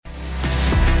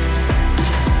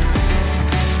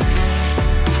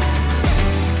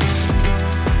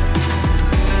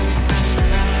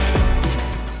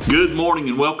Good morning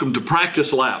and welcome to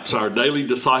Practice Laps, our daily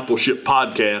discipleship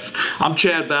podcast. I'm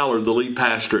Chad Ballard, the lead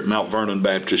pastor at Mount Vernon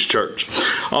Baptist Church.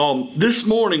 This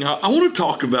morning, I want to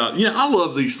talk about, I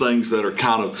love these things that are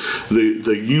kind of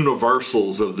the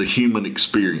universals of the human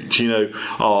experience.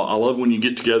 I love when you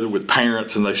get together with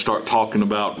parents and they start talking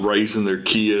about raising their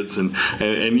kids and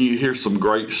you hear some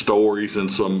great stories and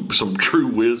some true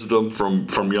wisdom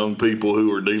from young people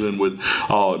who are dealing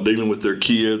with their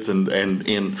kids and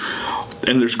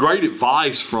there's great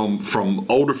advice from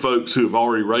older folks who have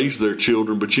already raised their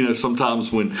children, but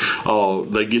sometimes when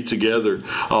they get together,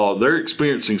 they're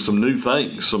experiencing some new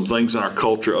things, some things in our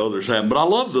culture others haven't. But I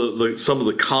love some of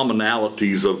the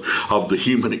commonalities of the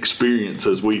human experience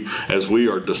as we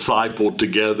are discipled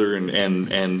together,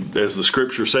 and as the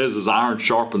scripture says, as iron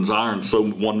sharpens iron, so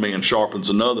one man sharpens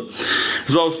another.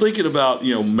 So I was thinking about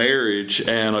marriage,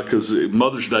 and because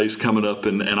Mother's Day is coming up,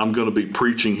 and I'm going to be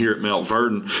preaching here at Mount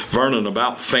Vernon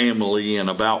about family and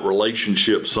about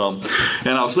relationships. And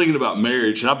I was thinking about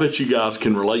marriage, and I bet you guys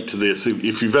can relate to this.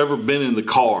 If you've ever been in the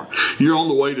car, you're on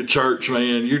the way to church,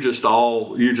 man, you're just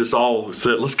all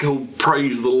set, let's go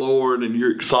praise the Lord, and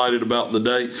you're excited about the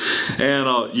day.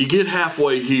 And you get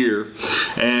halfway here,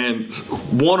 and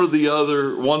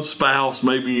one spouse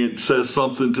maybe says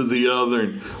something to the other,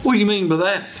 and what do you mean by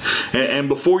that? And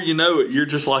before you know it, you're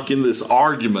just like in this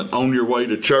argument on your way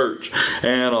to church.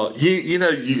 And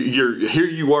here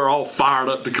you are all fired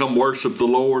up to come worship the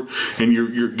Lord, and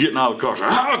you're getting out of the car, so,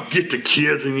 I'll get the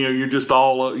kids, and you're just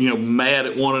all mad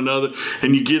at one another,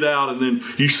 and you get out, and then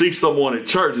you see someone at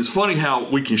church. It's funny how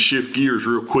we can shift gears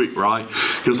real quick, right?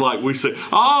 Because like we say,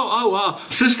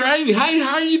 Sister Amy, hey,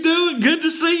 how you doing? Good to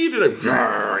see you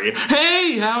today.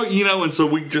 Hey, how and so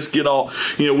we just get all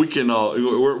we can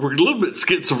we're a little bit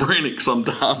schizophrenic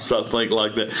sometimes, I think,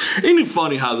 like that. Ain't it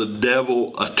funny how the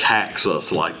devil attacks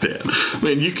us like that?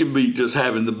 Man, you can be just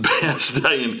having the best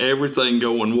day and everything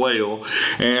going well,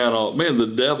 and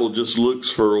the devil just looks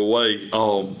for a way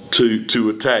to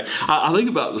attack. I think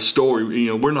about the story.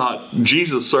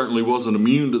 Jesus certainly wasn't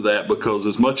immune to that, because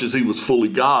as much as he was fully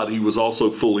God, he was also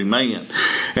fully man.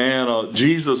 And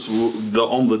Jesus,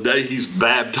 on the day he's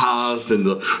baptized, and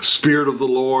the Spirit of the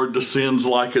Lord descends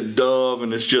like a dove,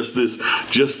 and it's just this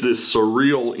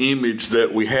surreal image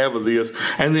that we have of this.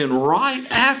 And then right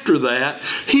after that,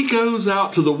 he goes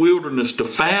out to the wilderness to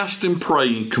fast and pray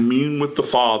and commune with the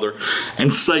Father,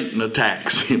 and Satan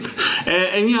attacks him.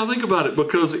 And I think about it,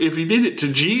 because if he did it to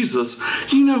Jesus,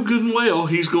 good and well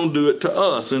he's going to do it to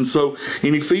us. And so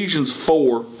in Ephesians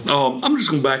 4, I'm just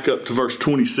going to back up to verse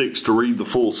 26 to read the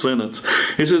full sentence.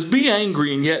 It says, "Be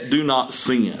angry and yet do not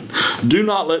sin. Do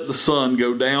not let the sun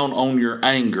go down on your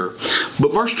anger."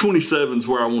 But verse 27 is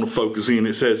where I want to focus in.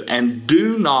 It says, "And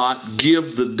do not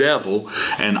give the devil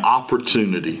an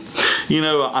opportunity."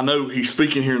 I know he's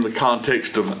speaking here in the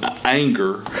context of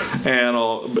anger,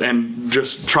 and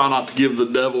just try not to give the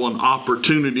devil an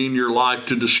opportunity in your life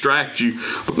to distract you.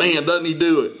 But man, doesn't he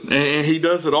do it? And he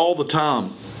does it all the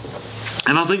time.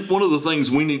 And I think one of the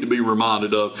things we need to be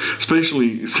reminded of,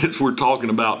 especially since we're talking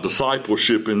about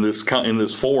discipleship in this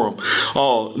forum,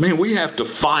 we have to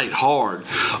fight hard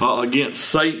against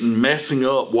Satan messing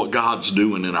up what God's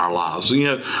doing in our lives.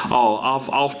 I've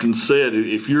often said,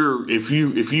 if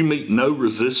you meet no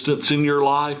resistance in your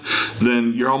life,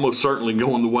 then you're almost certainly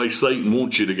going the way Satan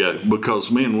wants you to go. Because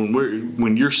man,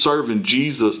 when you're serving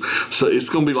Jesus, so it's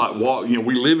going to be like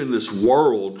we live in this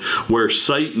world where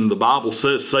Satan, the Bible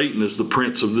says Satan is the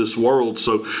prince of this world.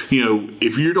 So,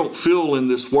 if you don't feel in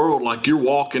this world like you're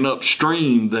walking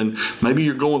upstream, then maybe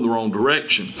you're going the wrong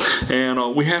direction.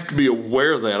 And we have to be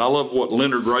aware of that. I love what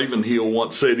Leonard Ravenhill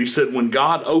once said. He said, when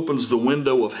God opens the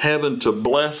window of heaven to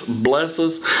bless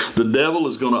us, the devil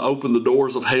is going to open the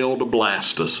doors of hell to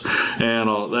blast us. And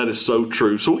that is so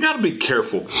true. So we got to be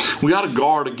careful. We got to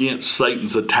guard against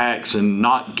Satan's attacks and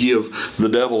not give the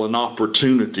devil an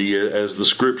opportunity, as the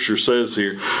scripture says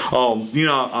here.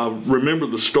 I remember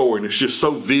the story, and it's just so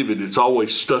vivid, it's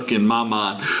always stuck in my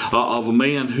mind, of a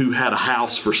man who had a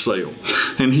house for sale,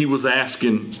 and he was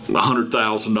asking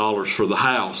 $100,000 for the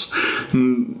house.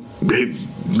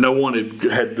 No one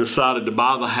had decided to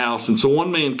buy the house, and so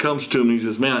one man comes to him and he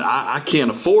says, "Man, I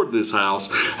can't afford this house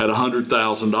at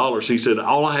 $100,000." He said,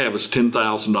 "All I have is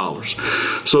 $10,000."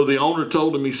 So the owner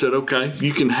told him, he said, "Okay,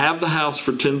 you can have the house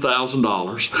for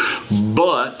 $10,000,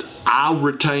 but I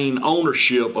retain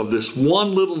ownership of this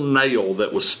one little nail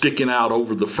that was sticking out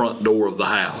over the front door of the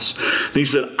house." And he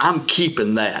said, "I'm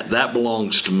keeping that. That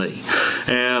belongs to me.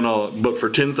 And but for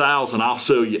 $10,000, I'll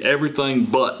sell you everything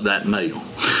but that nail."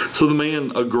 So the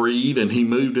man agreed, and he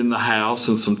moved in the house,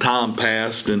 and some time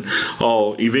passed, and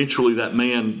eventually that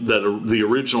man, the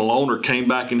original owner, came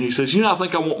back and he says, I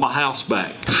think I want my house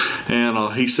back.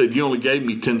 And he said, you only gave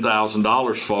me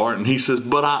 $10,000 for it. And he says,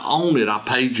 but I own it. I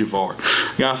paid you for it.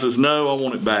 The guy says, no, I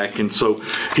want it back. And so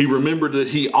he remembered that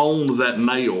he owned that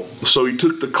nail. So he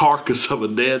took the carcass of a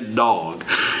dead dog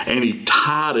and he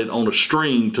tied it on a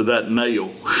string to that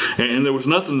nail. And there was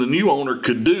nothing the new owner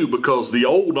could do because the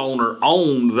old owner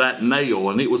owned that nail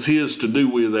and it was his to do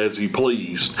with as he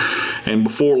pleased. And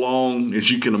before long, as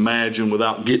you can imagine,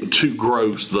 without getting too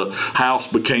gross, the house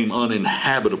became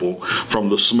uninhabitable from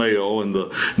the smell, and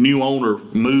the new owner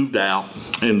moved out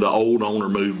and the old owner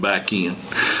moved back in.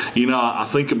 I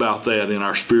think about that in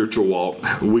our spiritual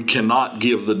walk. We cannot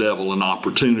give the devil an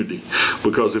opportunity,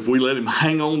 because if we let him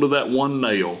hang on to that one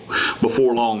nail,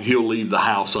 before long he'll leave the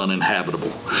house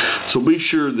uninhabitable. So be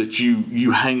sure that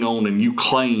you hang on and you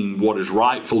claim what is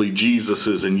rightfully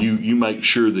Jesus's, and you make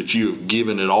sure that you have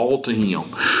given it all to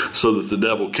him, so that the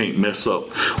devil can't mess up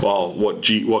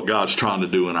what God's trying to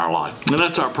do in our life. And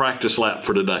that's our practice lap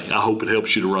for today. I hope it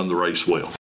helps you to run the race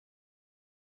well.